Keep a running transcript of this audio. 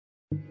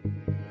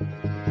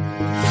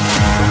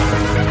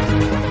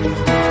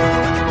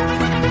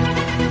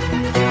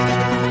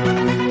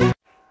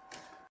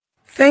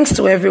Thanks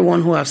to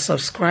everyone who have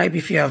subscribed.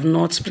 If you have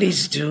not,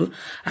 please do.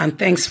 And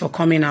thanks for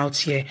coming out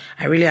here.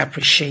 I really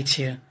appreciate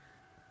you.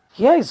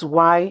 Here is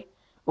why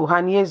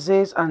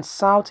Ohanaeze and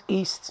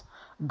Southeast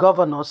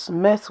governors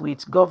met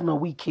with Governor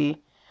Wike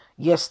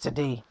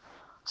yesterday.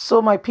 So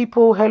my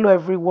people, hello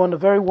everyone. A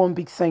very warm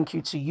big thank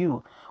you to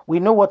you. We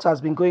know what has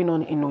been going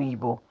on in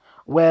Igbo,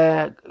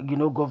 where,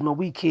 Governor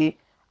Wike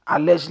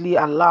allegedly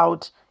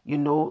allowed,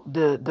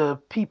 the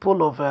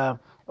people of the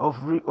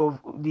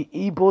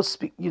Igbo,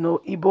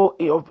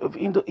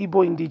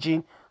 Igbo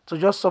indigene to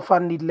just suffer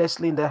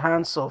needlessly in the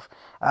hands of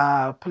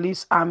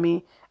police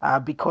army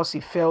because he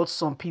felt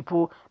some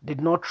people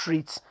did not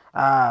treat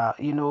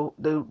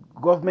the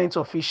government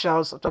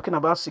officials, talking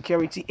about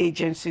security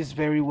agencies,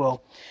 very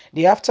well.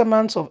 The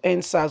aftermath of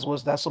NSAS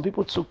was that some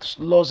people took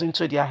laws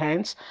into their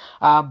hands,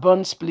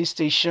 burned police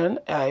station,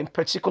 in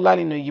particular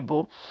in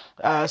Igbo.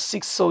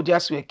 6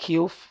 soldiers were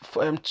killed,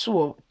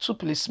 two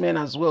policemen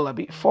as well.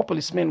 4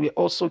 policemen were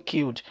also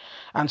killed.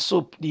 And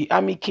so the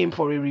army came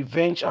for a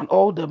revenge, and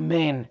all the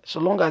men, so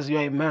long as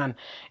you're a man,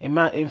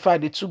 in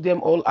fact, they took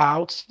them all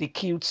out. They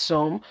killed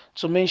some,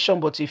 to mention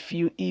but a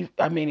few.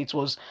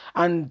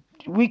 And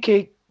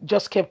Wike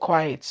just kept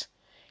quiet.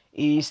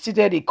 He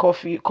stated a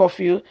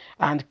curfew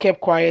and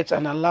kept quiet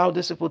and allowed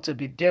these people to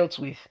be dealt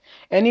with.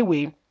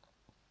 Anyway,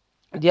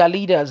 their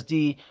leaders,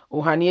 the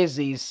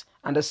Ohanaezes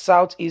and the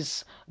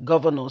Southeast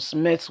governors,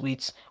 met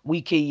with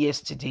Wike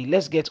yesterday.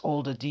 Let's get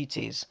all the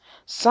details.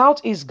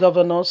 Southeast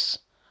governors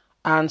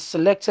and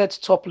selected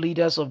top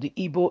leaders of the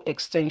Igbo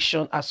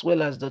extension, as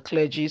well as the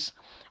clergy's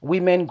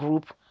women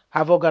group,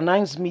 have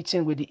organized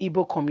meeting with the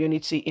Igbo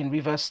community in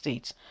Rivers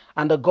State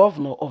and the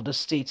governor of the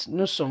state,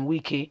 Nyesom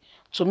Wike,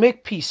 to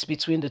make peace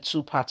between the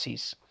two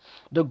parties.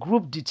 The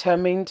group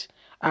determined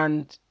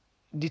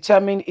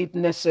it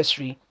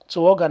necessary to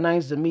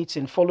organize the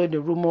meeting following the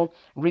rumor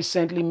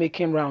recently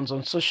making rounds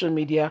on social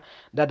media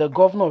that the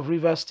governor of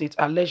Rivers State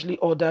allegedly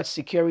ordered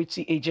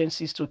security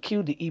agencies to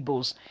kill the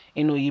Igbos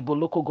in Oyigbo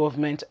local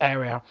government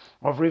area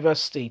of Rivers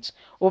State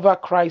over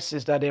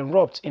crisis that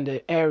erupted in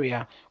the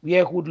area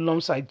where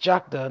hoodlums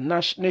hijacked the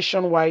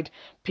nationwide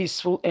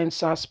peaceful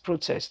NSAS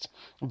protest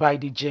by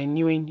the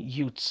genuine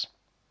youths.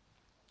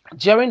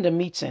 During the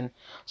meeting,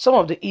 some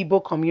of the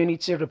Igbo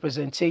community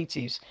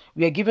representatives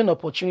were given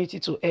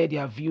opportunity to air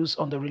their views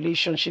on the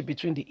relationship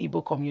between the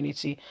Igbo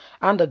community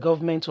and the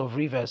government of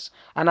Rivers,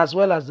 and as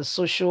well as the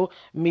social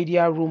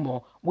media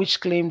rumor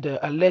which claimed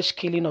the alleged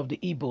killing of the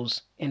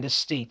Igbos in the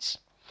state.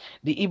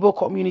 The Igbo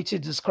community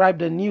described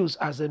the news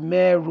as a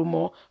mere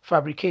rumor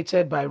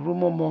fabricated by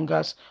rumor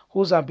mongers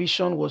whose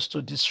ambition was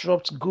to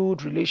disrupt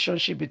good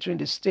relationship between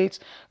the state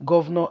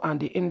governor and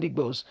the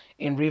Indigbos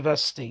in Rivers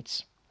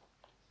State.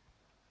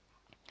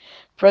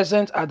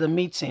 Present at the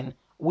meeting,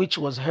 which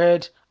was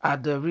held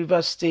at the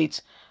Rivers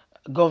State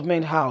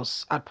Government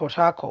House at Port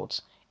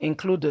Harcourt,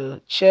 include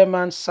the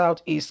Chairman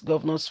Southeast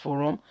Governors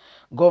Forum,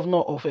 Governor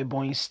of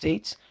Ebonyi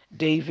State,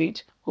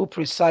 David, who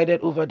presided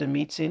over the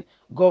meeting,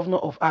 Governor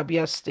of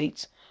Abia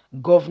State,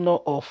 Governor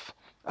of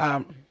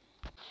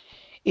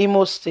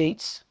Imo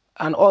State,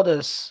 and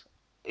others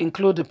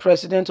include the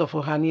President of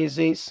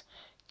Ohanaeze,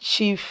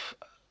 Chief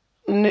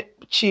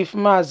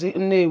Mazi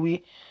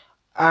Nnewi,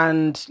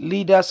 and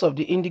leaders of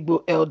the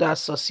Indigbo Elder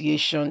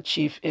Association,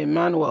 Chief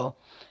Emmanuel,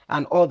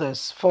 and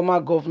others.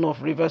 Former Governor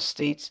of Rivers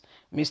State,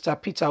 Mr.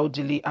 Peter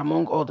Odili,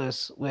 among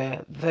others,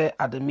 were there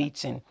at the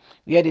meeting,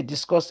 where they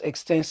discussed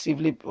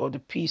extensively on the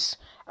peace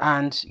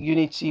and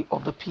unity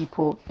of the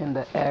people in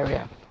the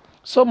area.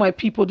 So, my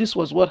people, this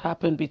was what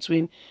happened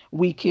between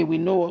Wike. We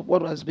know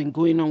what has been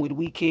going on with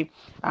Wike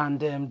and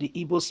the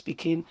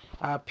Igbo-speaking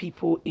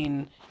people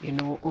in,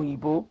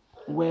 Oyigbo,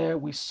 where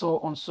we saw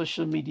on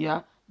social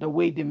media the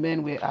way the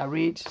men were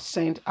arrayed,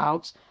 sent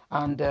out,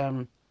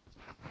 and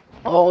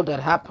all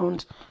that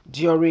happened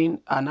during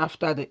and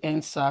after the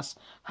NSAS,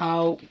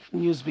 how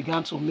news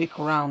began to make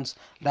rounds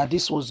that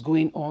this was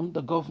going on. The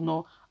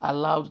governor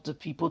allowed the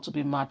people to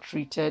be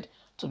maltreated,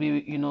 to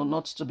be,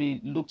 not to be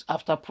looked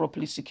after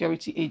properly.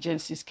 Security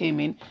agencies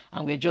came in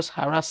and were just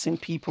harassing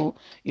people,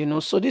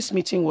 So this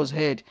meeting was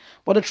held.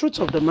 But the truth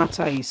of the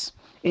matter is,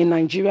 in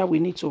Nigeria, we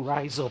need to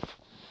rise up.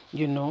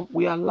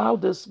 We allow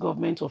these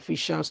government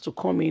officials to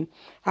come in,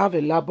 have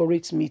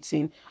elaborate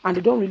meeting, and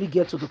they don't really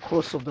get to the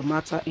crux of the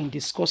matter in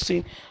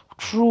discussing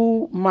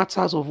true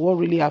matters of what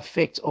really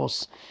affects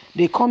us.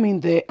 They come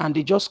in there and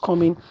they just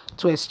come in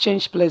to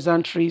exchange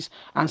pleasantries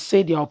and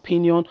say their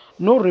opinion.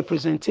 No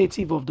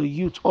representative of the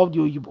youth of the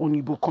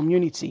Oyigbo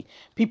community,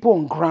 people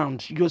on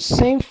ground. You're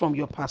saying from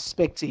your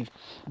perspective,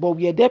 but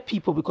we are there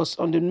people because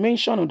on the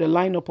mention of the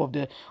lineup of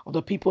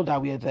the people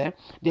that were there,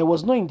 there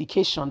was no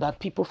indication that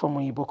people from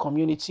Oyigbo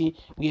community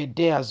were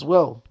there as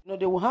well.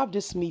 They will have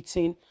this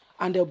meeting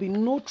and there'll be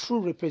no true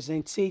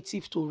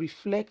representative to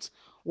reflect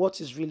what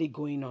is really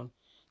going on.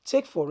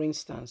 Take, for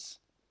instance,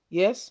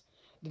 yes,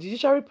 the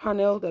judiciary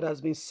panel that has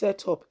been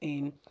set up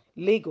in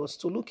Lagos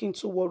to look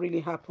into what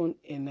really happened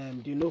in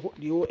the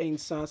whole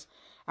NSAS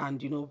and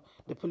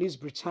the police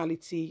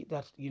brutality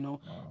that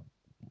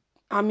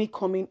army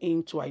coming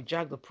in to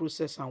hijack the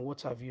process and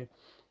what have you.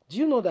 Do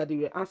you know that they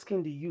were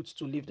asking the youth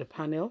to leave the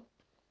panel?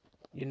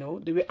 They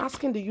were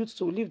asking the youth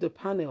to leave the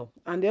panel,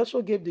 and they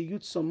also gave the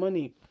youth some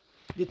money.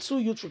 The two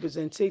youth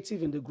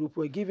representatives in the group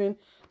were given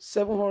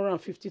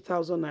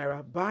 750,000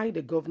 naira by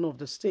the governor of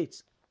the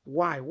state.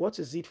 Why? What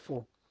is it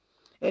for?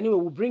 Anyway,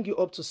 we'll bring you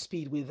up to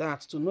speed with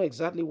that to know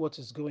exactly what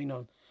is going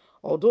on.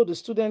 Although the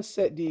students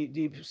said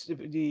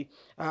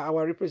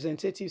our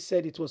representative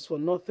said it was for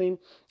nothing,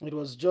 it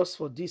was just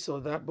for this or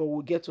that, but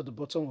we'll get to the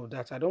bottom of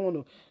that. I don't want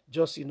to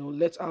just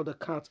let out the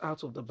cat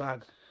out of the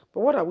bag.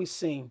 But what are we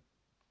saying?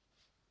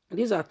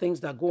 These are things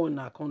that go on in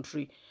our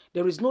country.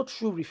 There is no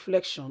true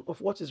reflection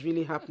of what is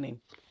really happening.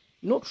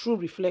 No true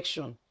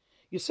reflection.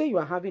 You say you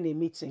are having a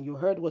meeting, you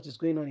heard what is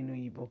going on in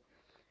Igbo.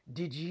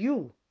 Did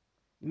you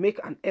make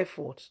an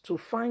effort to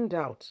find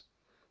out?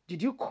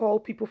 Did you call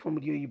people from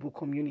the Igbo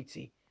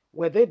community?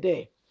 Were they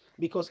there?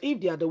 Because if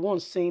they are the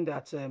ones saying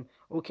that,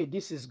 okay,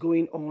 this is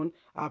going on,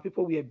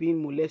 people were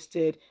being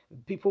molested,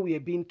 people were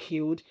being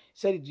killed,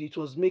 said it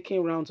was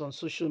making rounds on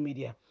social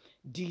media.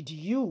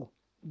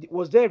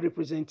 Was there a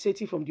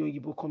representative from the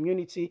Igbo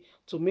community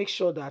to make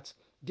sure that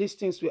these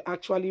things were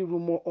actually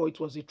rumor or it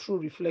was a true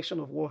reflection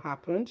of what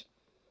happened?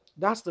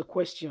 That's the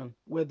question.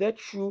 Were there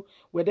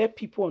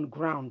people on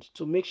ground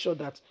to make sure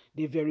that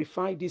they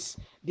verify these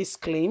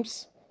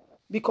claims?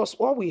 Because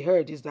what we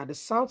heard is that the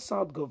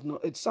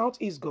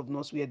Southeast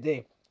governors were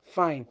there,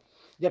 fine.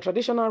 The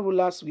traditional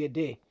rulers were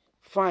there,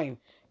 fine.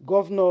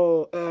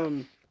 Governor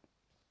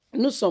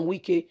Newsom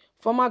Wike,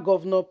 former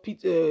governor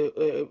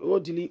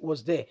Odili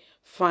was there,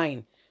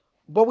 fine.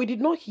 But we did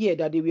not hear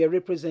that they were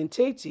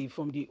representative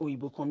from the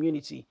Oyibo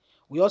community.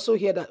 We also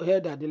heard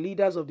that the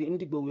leaders of the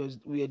Indigbo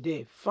were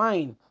there,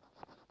 fine.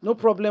 No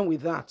problem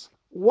with that.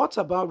 What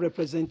about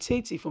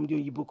representative from the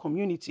Igbo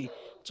community?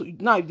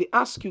 Now, if they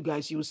ask you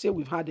guys, you will say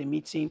we've had a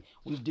meeting,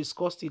 we've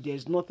discussed it,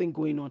 there's nothing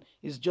going on,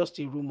 it's just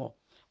a rumor.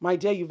 My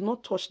dear, you've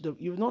not touched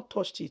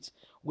it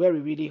where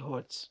it really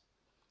hurts.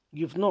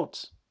 You've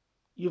not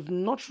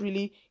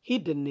really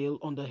hit the nail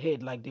on the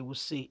head, like they will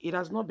say.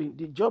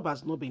 The job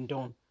has not been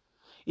done.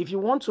 If you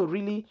want to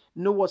really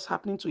know what's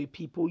happening to a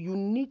people, you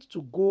need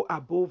to go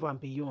above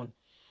and beyond.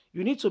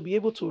 You need to be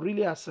able to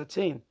really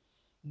ascertain.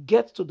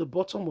 Get to the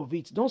bottom of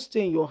it. Don't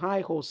stay in your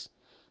high horse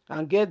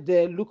and get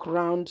there, look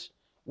around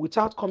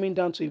without coming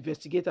down to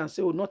investigate and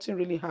say, oh, nothing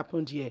really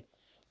happened here.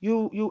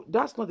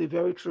 That's not a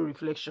very true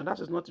reflection.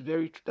 That's not a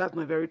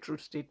very true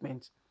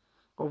statement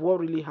of what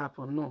really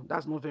happened. No,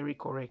 that's not very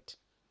correct.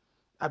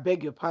 I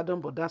beg your pardon,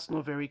 but that's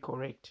not very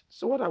correct.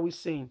 So what are we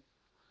saying?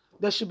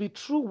 There should be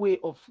true way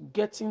of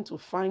getting to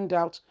find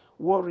out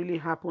what really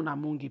happened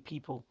among the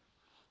people.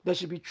 There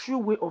should be true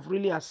way of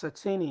really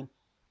ascertaining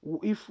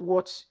if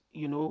what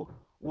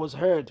was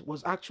heard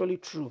was actually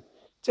true.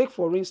 Take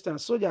for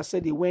instance, soldiers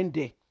said they went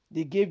there,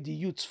 they gave the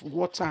youths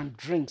water and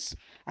drinks,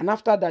 and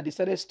after that they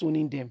started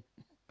stoning them.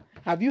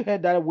 Have you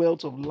heard that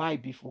wealth of lie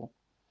before?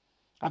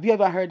 Have you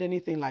ever heard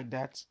anything like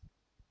that?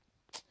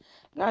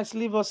 Guys,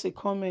 leave us a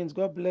comment.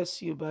 God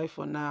bless you. Bye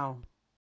for now.